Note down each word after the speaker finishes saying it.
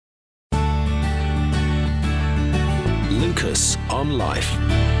Lucas on Life.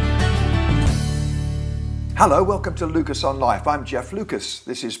 Hello, welcome to Lucas on Life. I'm Jeff Lucas.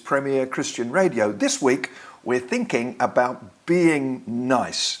 This is Premier Christian Radio. This week, we're thinking about being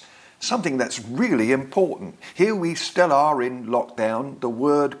nice, something that's really important. Here we still are in lockdown, the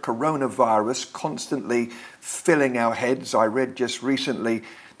word coronavirus constantly filling our heads. I read just recently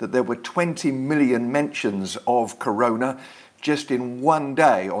that there were 20 million mentions of corona just in one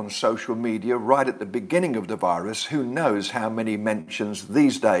day on social media, right at the beginning of the virus. Who knows how many mentions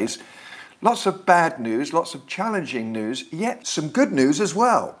these days? Lots of bad news, lots of challenging news, yet some good news as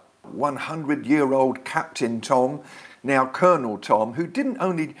well. 100-year-old Captain Tom, now Colonel Tom, who didn't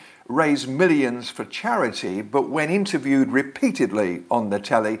only raise millions for charity, but when interviewed repeatedly on the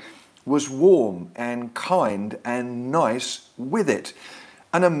telly, was warm and kind and nice with it.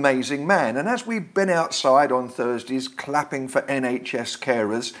 An amazing man. And as we've been outside on Thursdays clapping for NHS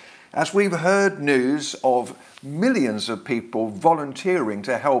carers, as we've heard news of millions of people volunteering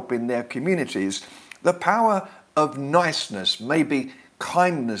to help in their communities, the power of niceness, maybe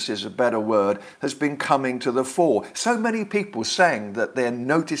kindness is a better word, has been coming to the fore. So many people saying that they're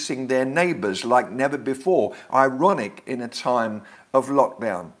noticing their neighbours like never before, ironic in a time of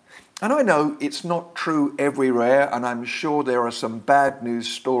lockdown. And I know it's not true everywhere, and I'm sure there are some bad news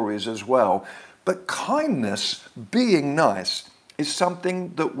stories as well, but kindness, being nice, is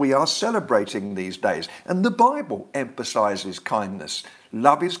something that we are celebrating these days. And the Bible emphasizes kindness.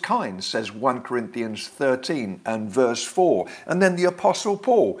 Love is kind, says 1 Corinthians 13 and verse 4. And then the Apostle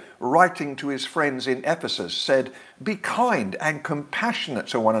Paul, writing to his friends in Ephesus, said, "Be kind and compassionate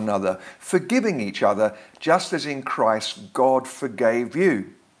to one another, forgiving each other, just as in Christ God forgave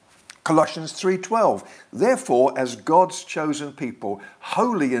you." Colossians 3:12, "Therefore, as God's chosen people,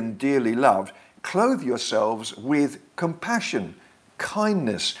 holy and dearly loved, clothe yourselves with compassion,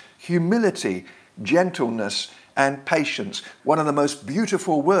 kindness, humility, gentleness, and patience." One of the most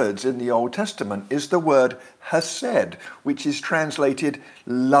beautiful words in the Old Testament is the word hesed, which is translated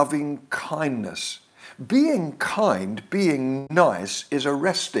loving kindness. Being kind, being nice is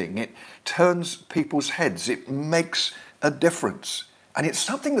arresting. It turns people's heads. It makes a difference. And it's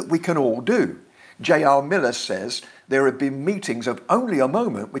something that we can all do. J.R. Miller says, "There have been meetings of only a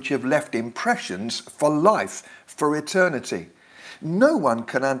moment which have left impressions for life, for eternity." No one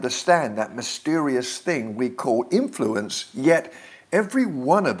can understand that mysterious thing we call influence, yet every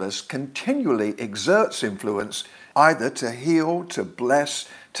one of us continually exerts influence, either to heal, to bless,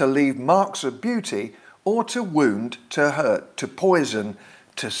 to leave marks of beauty, or to wound, to hurt, to poison,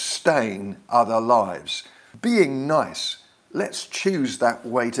 to stain other lives. Being nice. Let's choose that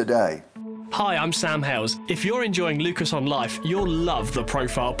way today. Hi, I'm Sam Hales. If you're enjoying Lucas on Life, you'll love the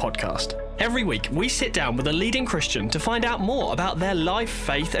Profile podcast. Every week, we sit down with a leading Christian to find out more about their life,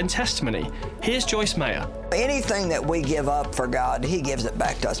 faith, and testimony. Here's Joyce Mayer. Anything that we give up for God, He gives it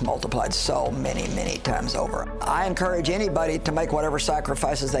back to us multiplied so many, many times over. I encourage anybody to make whatever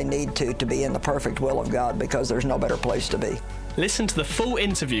sacrifices they need to be in the perfect will of God, because there's no better place to be. Listen to the full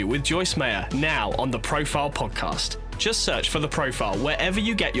interview with Joyce Mayer now on the Profile podcast. Just search for The Profile wherever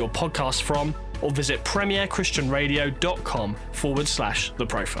you get your podcasts from, or visit premierchristianradio.com/The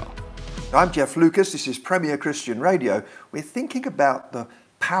Profile. I'm Jeff Lucas. This is Premier Christian Radio. We're thinking about the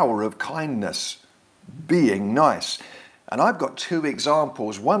power of kindness, being nice. And I've got two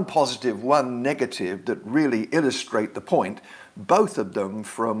examples, one positive, one negative, that really illustrate the point, both of them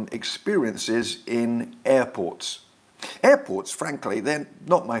from experiences in airports. Airports, frankly, they're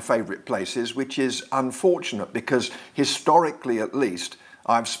not my favourite places, which is unfortunate because historically at least,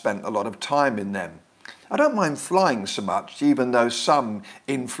 I've spent a lot of time in them. I don't mind flying so much, even though some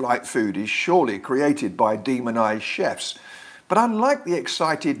in-flight food is surely created by demonised chefs. But unlike the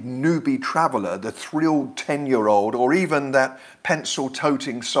excited newbie traveller, the thrilled 10-year-old, or even that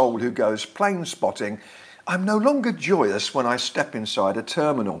pencil-toting soul who goes plane spotting, I'm no longer joyous when I step inside a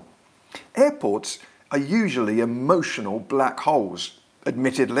terminal. Airports are usually emotional black holes.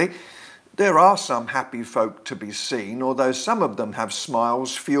 Admittedly, there are some happy folk to be seen, although some of them have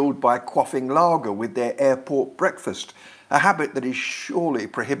smiles fueled by quaffing lager with their airport breakfast, a habit that is surely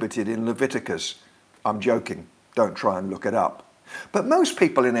prohibited in Leviticus. I'm joking, don't try and look it up. But most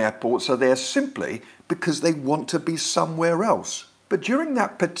people in airports are there simply because they want to be somewhere else. But during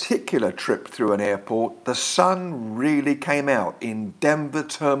that particular trip through an airport, the sun really came out in Denver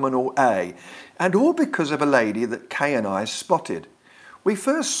Terminal A, and all because of a lady that Kay and I spotted. We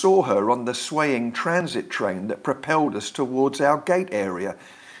first saw her on the swaying transit train that propelled us towards our gate area.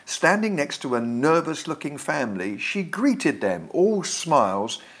 Standing next to a nervous-looking family, she greeted them, all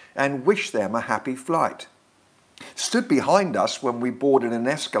smiles, and wished them a happy flight. Stood behind us when we boarded an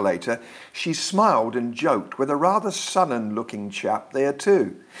escalator, she smiled and joked with a rather sullen-looking chap there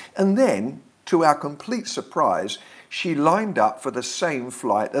too. And then, to our complete surprise, she lined up for the same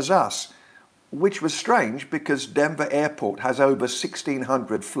flight as us, which was strange because Denver Airport has over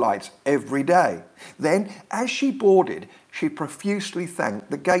 1,600 flights every day. Then, as she boarded, she profusely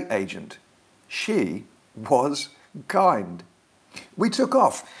thanked the gate agent. She was kind. We took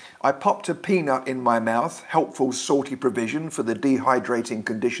off. I popped a peanut in my mouth, helpful salty provision for the dehydrating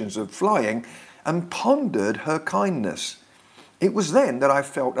conditions of flying, and pondered her kindness. It was then that I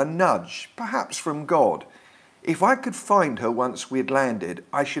felt a nudge, perhaps from God. If I could find her once we had landed,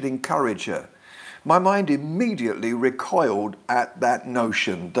 I should encourage her. My mind immediately recoiled at that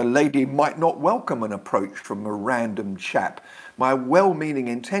notion. The lady might not welcome an approach from a random chap. My well-meaning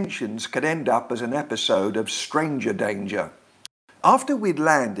intentions could end up as an episode of stranger danger. After we'd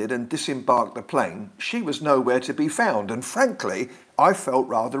landed and disembarked the plane, she was nowhere to be found, and frankly, I felt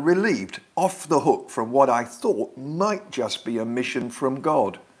rather relieved, off the hook from what I thought might just be a mission from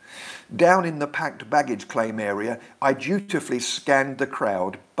God. Down in the packed baggage claim area, I dutifully scanned the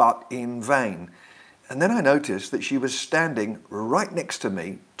crowd, but in vain. And then I noticed that she was standing right next to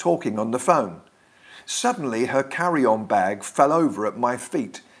me, talking on the phone. Suddenly, her carry-on bag fell over at my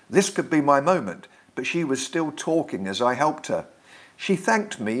feet. This could be my moment, but she was still talking as I helped her. She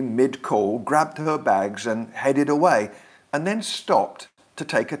thanked me mid-call, grabbed her bags and headed away, and then stopped to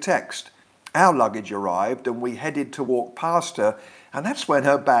take a text. Our luggage arrived and we headed to walk past her, and that's when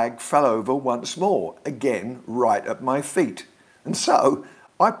her bag fell over once more, again right at my feet. And so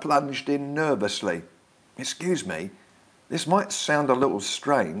I plunged in nervously. "Excuse me, this might sound a little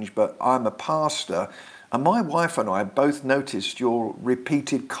strange, but I'm a pastor, and my wife and I both noticed your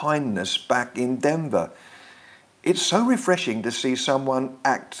repeated kindness back in Denver. It's so refreshing to see someone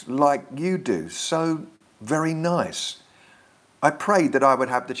act like you do, so very nice. I prayed that I would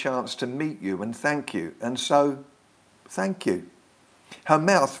have the chance to meet you and thank you, and so thank you." Her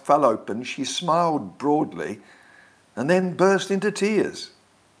mouth fell open, she smiled broadly, and then burst into tears.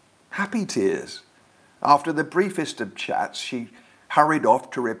 Happy tears. After the briefest of chats, she hurried off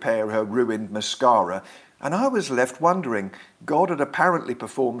to repair her ruined mascara, and I was left wondering. God had apparently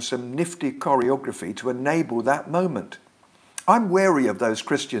performed some nifty choreography to enable that moment. I'm wary of those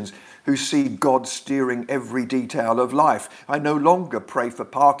Christians who see God steering every detail of life. I no longer pray for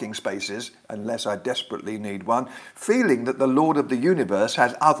parking spaces, unless I desperately need one, feeling that the Lord of the universe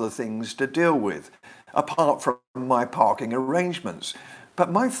has other things to deal with, apart from my parking arrangements.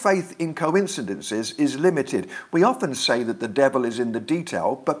 But my faith in coincidences is limited. We often say that the devil is in the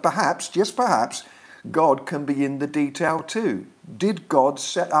detail, but perhaps, just perhaps, God can be in the detail too. Did God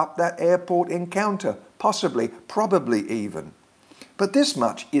set up that airport encounter? Possibly, probably even. But this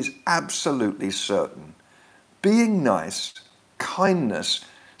much is absolutely certain. Being nice, kindness,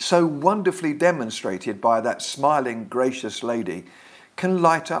 so wonderfully demonstrated by that smiling, gracious lady, can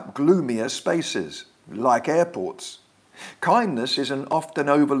light up gloomier spaces, like airports. Kindness is an often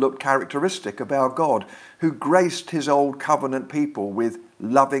overlooked characteristic of our God, who graced his old covenant people with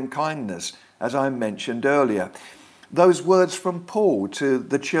loving kindness, as I mentioned earlier. Those words from Paul to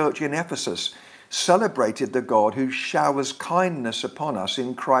the church in Ephesus celebrated the God who showers kindness upon us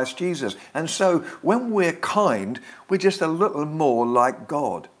in Christ Jesus. And so when we're kind, we're just a little more like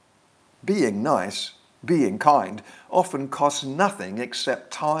God. Being nice, being kind, often costs nothing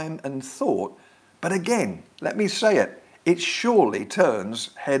except time and thought. But again, let me say it, it surely turns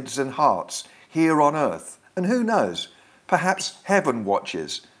heads and hearts here on earth. And who knows, perhaps heaven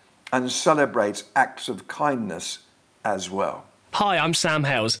watches and celebrates acts of kindness as well. Hi, I'm Sam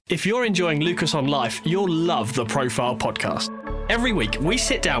Hales. If you're enjoying Lucas on Life, you'll love the Profile podcast. Every week, we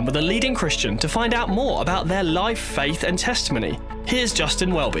sit down with a leading Christian to find out more about their life, faith, and testimony. Here's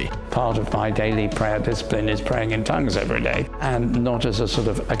Justin Welby. Part of my daily prayer discipline is praying in tongues every day, and not as a sort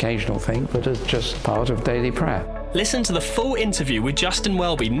of occasional thing, but as just part of daily prayer. Listen to the full interview with Justin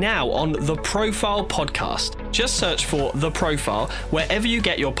Welby now on the Profile podcast. Just search for The Profile wherever you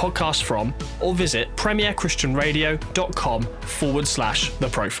get your podcast from, or visit premierchristianradio.com/The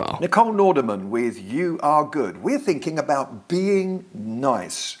Profile. Nicole Norderman with You Are Good. We're thinking about being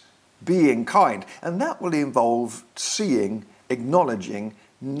nice, being kind, and that will involve seeing, acknowledging,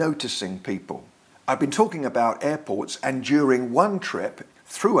 noticing people. I've been talking about airports, and during one trip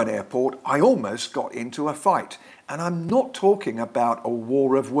through an airport, I almost got into a fight. And I'm not talking about a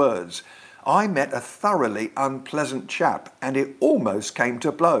war of words. I met a thoroughly unpleasant chap, and it almost came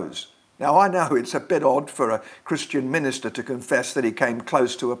to blows. Now, I know it's a bit odd for a Christian minister to confess that he came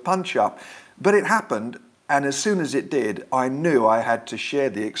close to a punch-up, but it happened, and as soon as it did, I knew I had to share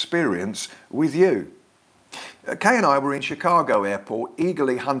the experience with you. Kay and I were in Chicago airport,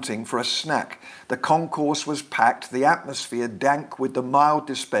 eagerly hunting for a snack. The concourse was packed, the atmosphere dank with the mild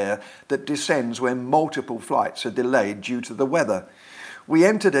despair that descends when multiple flights are delayed due to the weather. We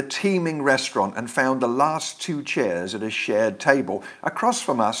entered a teeming restaurant and found the last 2 chairs at a shared table. Across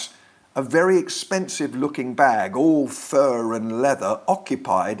from us, a very expensive-looking bag, all fur and leather,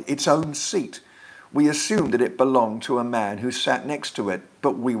 occupied its own seat. We assumed that it belonged to a man who sat next to it,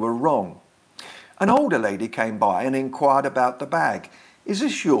 but we were wrong. An older lady came by and inquired about the bag. "Is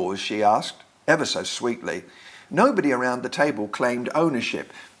this yours?" she asked, ever so sweetly. Nobody around the table claimed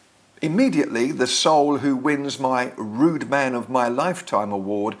ownership. Immediately, the soul who wins my Rude Man of My Lifetime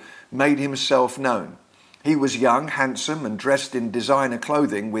award made himself known. He was young, handsome, and dressed in designer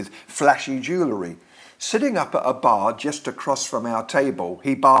clothing with flashy jewellery. Sitting up at a bar just across from our table,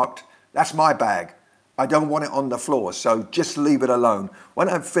 he barked, "That's my bag. I don't want it on the floor, so just leave it alone. When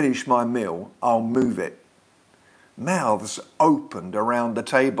I've finished my meal, I'll move it." Mouths opened around the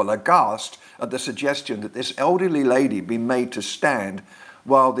table, aghast at the suggestion that this elderly lady be made to stand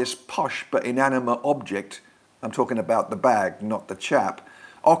while this posh but inanimate object, I'm talking about the bag, not the chap,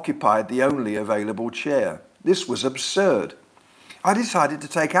 occupied the only available chair. This was absurd. I decided to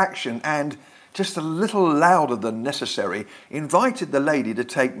take action and, just a little louder than necessary, invited the lady to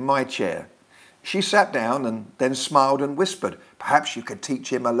take my chair. She sat down and then smiled and whispered, "Perhaps you could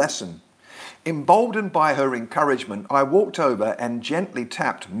teach him a lesson." Emboldened by her encouragement, I walked over and gently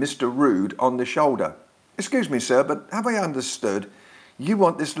tapped Mr. Rude on the shoulder. "Excuse me, sir, but have I understood? You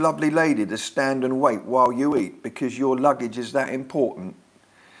want this lovely lady to stand and wait while you eat because your luggage is that important?"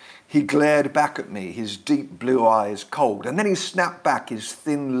 He glared back at me, his deep blue eyes cold, and then he snapped back, his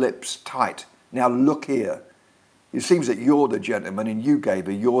thin lips tight. "Now look here. It seems that you're the gentleman and you gave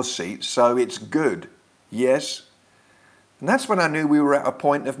her your seat, so it's good. Yes?" And that's when I knew we were at a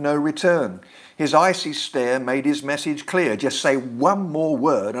point of no return. His icy stare made his message clear. "Just say one more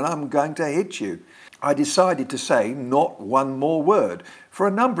word and I'm going to hit you." I decided to say not one more word for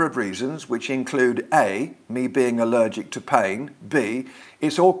a number of reasons, which include A, me being allergic to pain, B,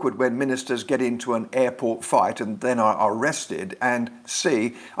 it's awkward when ministers get into an airport fight and then are arrested, and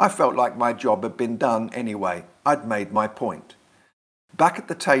C, I felt like my job had been done anyway. I'd made my point. Back at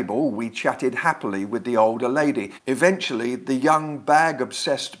the table, we chatted happily with the older lady. Eventually, the young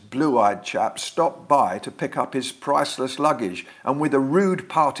bag-obsessed blue-eyed chap stopped by to pick up his priceless luggage, and with a rude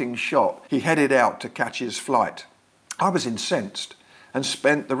parting shot, he headed out to catch his flight. I was incensed and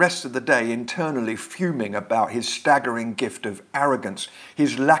spent the rest of the day internally fuming about his staggering gift of arrogance,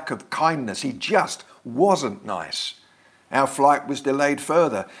 his lack of kindness. He just wasn't nice. Our flight was delayed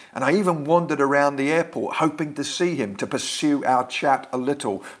further, and I even wandered around the airport hoping to see him, to pursue our chat a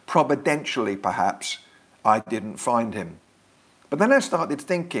little. Providentially, perhaps, I didn't find him. But then I started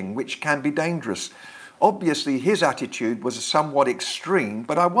thinking, which can be dangerous. Obviously, his attitude was somewhat extreme,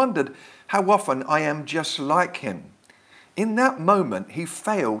 but I wondered how often I am just like him. In that moment, he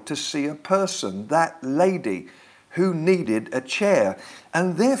failed to see a person, that lady, who needed a chair,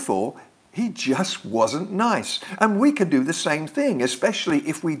 and therefore he just wasn't nice. And we can do the same thing, especially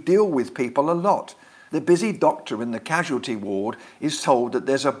if we deal with people a lot. The busy doctor in the casualty ward is told that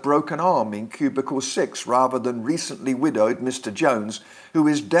there's a broken arm in cubicle 6 rather than recently widowed Mr. Jones, who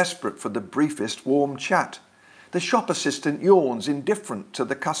is desperate for the briefest warm chat. The shop assistant yawns, indifferent to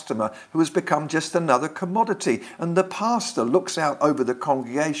the customer who has become just another commodity, and the pastor looks out over the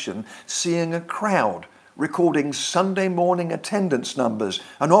congregation, seeing a crowd, recording Sunday morning attendance numbers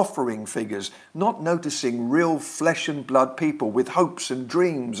and offering figures, not noticing real flesh and blood people with hopes and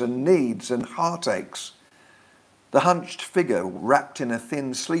dreams and needs and heartaches. The hunched figure wrapped in a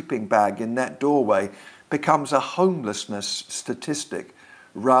thin sleeping bag in that doorway becomes a homelessness statistic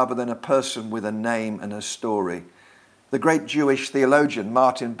rather than a person with a name and a story. The great Jewish theologian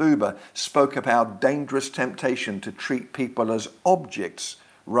Martin Buber spoke of our dangerous temptation to treat people as objects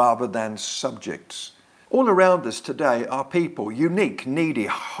rather than subjects. All around us today are people, unique, needy,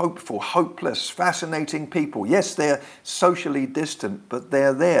 hopeful, hopeless, fascinating people. Yes, they're socially distant, but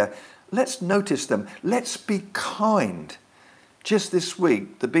they're there. Let's notice them. Let's be kind. Just this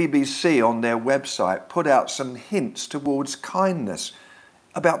week, the BBC on their website put out some hints towards kindness,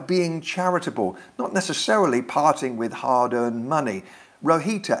 about being charitable, not necessarily parting with hard-earned money.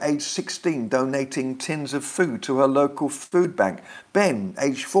 Rohita, age 16, donating tins of food to her local food bank. Ben,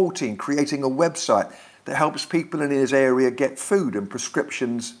 age 14, creating a website that helps people in his area get food and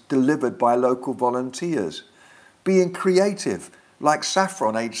prescriptions delivered by local volunteers. Being creative, like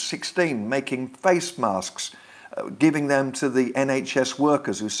Saffron, age 16, making face masks, giving them to the NHS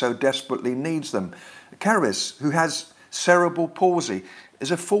workers who so desperately needs them. Karis, who has cerebral palsy,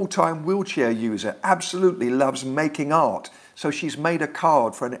 is a full-time wheelchair user, absolutely loves making art. So she's made a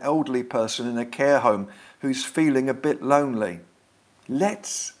card for an elderly person in a care home who's feeling a bit lonely.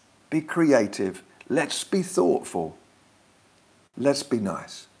 Let's be creative. Let's be thoughtful. Let's be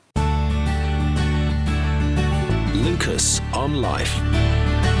nice. Lucas on Life.